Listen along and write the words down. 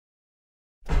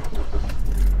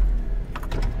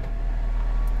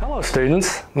Hello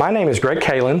students, my name is Greg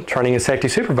Kalin, Training and Safety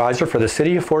Supervisor for the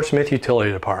City of Fort Smith Utility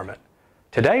Department.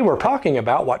 Today we're talking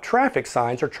about what traffic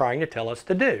signs are trying to tell us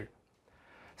to do.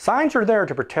 Signs are there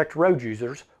to protect road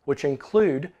users, which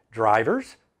include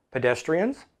drivers,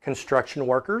 pedestrians, construction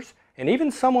workers, and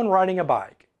even someone riding a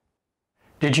bike.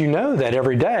 Did you know that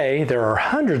every day there are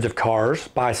hundreds of cars,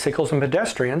 bicycles, and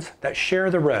pedestrians that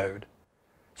share the road?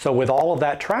 So with all of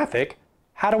that traffic,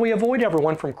 how do we avoid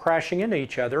everyone from crashing into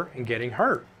each other and getting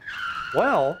hurt?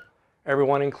 Well,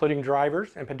 everyone including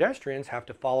drivers and pedestrians have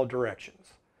to follow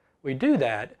directions. We do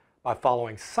that by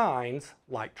following signs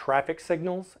like traffic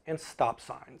signals and stop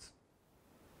signs.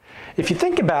 If you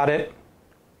think about it,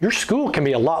 your school can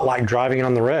be a lot like driving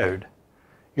on the road.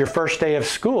 Your first day of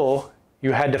school,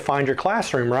 you had to find your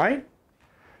classroom, right?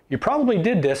 You probably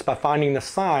did this by finding the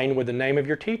sign with the name of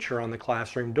your teacher on the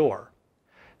classroom door.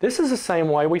 This is the same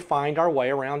way we find our way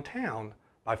around town,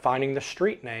 by finding the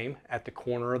street name at the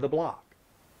corner of the block.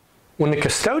 When the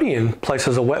custodian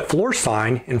places a wet floor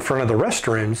sign in front of the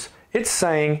restrooms, it's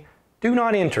saying, "Do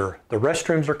not enter, the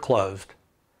restrooms are closed."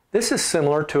 This is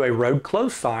similar to a road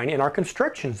closed sign in our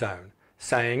construction zone,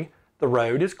 saying, "The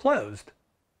road is closed."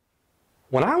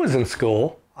 When I was in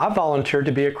school, I volunteered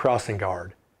to be a crossing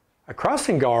guard. A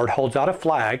crossing guard holds out a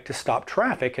flag to stop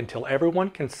traffic until everyone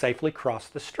can safely cross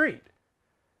the street.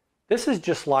 This is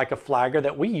just like a flagger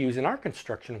that we use in our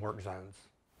construction work zones.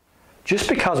 Just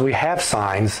because we have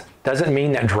signs doesn't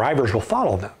mean that drivers will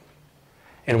follow them.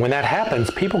 And when that happens,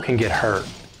 people can get hurt.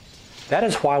 That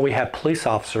is why we have police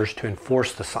officers to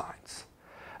enforce the signs.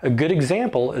 A good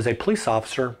example is a police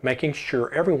officer making sure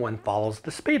everyone follows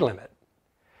the speed limit.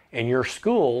 In your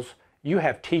schools, you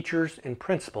have teachers and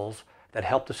principals that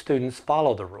help the students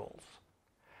follow the rules.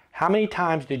 How many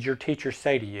times did your teacher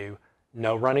say to you,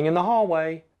 "No running in the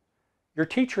hallway"? Your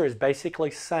teacher is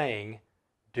basically saying,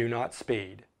 "Do not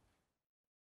speed."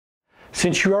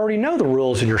 Since you already know the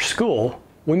rules in your school,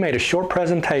 we made a short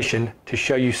presentation to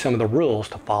show you some of the rules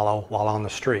to follow while on the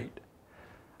street.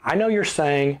 I know you're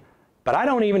saying, "But I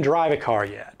don't even drive a car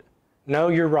yet." No,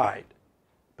 you're right.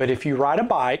 But if you ride a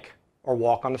bike or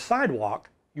walk on the sidewalk,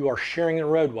 you are sharing the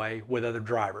roadway with other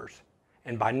drivers.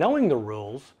 And by knowing the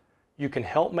rules, you can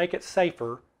help make it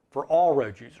safer for all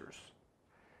road users.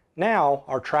 Now,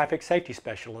 our traffic safety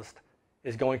specialist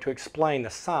is going to explain the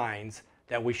signs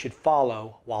that we should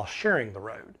follow while sharing the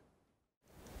road.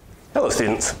 Hello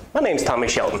students, my name is Tommy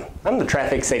Shelton. I'm the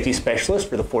traffic safety specialist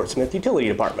for the Fort Smith Utility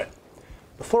Department.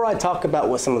 Before I talk about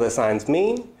what some of the signs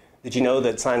mean, did you know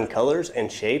that sign colors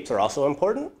and shapes are also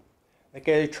important? Like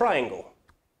a triangle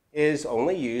is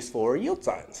only used for yield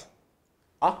signs.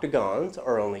 Octagons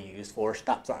are only used for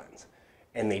stop signs.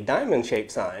 And the diamond-shaped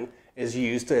sign is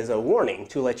used as a warning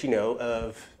to let you know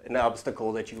of an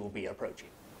obstacle that you will be approaching.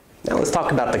 Now let's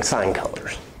talk about the sign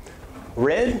colors.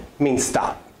 Red means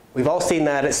stop. We've all seen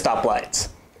that at stoplights.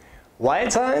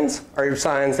 White signs are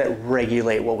signs that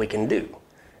regulate what we can do.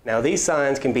 Now these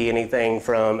signs can be anything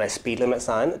from a speed limit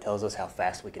sign that tells us how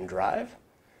fast we can drive,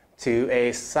 to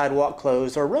a sidewalk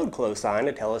closed or road closed sign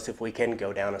to tell us if we can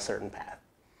go down a certain path.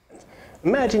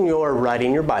 Imagine you're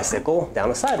riding your bicycle down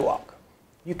a sidewalk.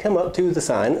 You come up to the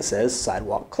sign that says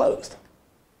sidewalk closed.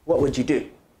 What would you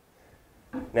do?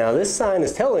 Now this sign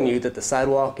is telling you that the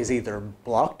sidewalk is either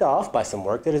blocked off by some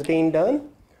work that is being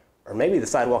done, or maybe the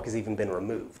sidewalk has even been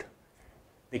removed.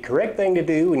 The correct thing to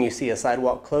do when you see a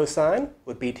sidewalk closed sign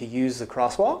would be to use the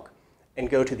crosswalk and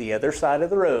go to the other side of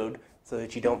the road so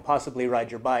that you don't possibly ride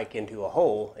your bike into a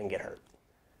hole and get hurt.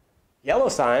 Yellow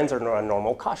signs are a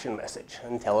normal caution message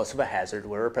and tell us of a hazard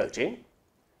we're approaching.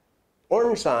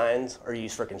 Orange signs are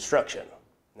used for construction.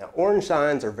 Now, orange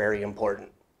signs are very important.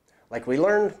 Like we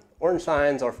learned, orange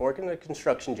signs are for a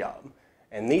construction job,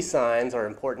 and these signs are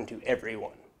important to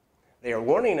everyone. They are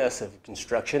warning us of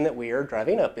construction that we are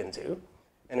driving up into,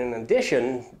 and in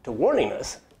addition to warning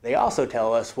us, they also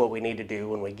tell us what we need to do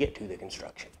when we get to the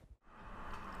construction.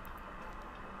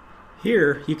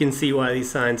 Here, you can see why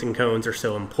these signs and cones are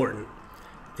so important.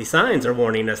 The signs are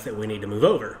warning us that we need to move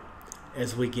over.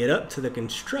 As we get up to the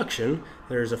construction,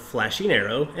 there's a flashing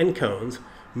arrow and cones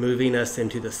moving us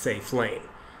into the safe lane.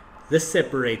 This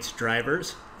separates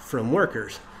drivers from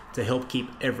workers to help keep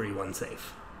everyone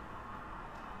safe.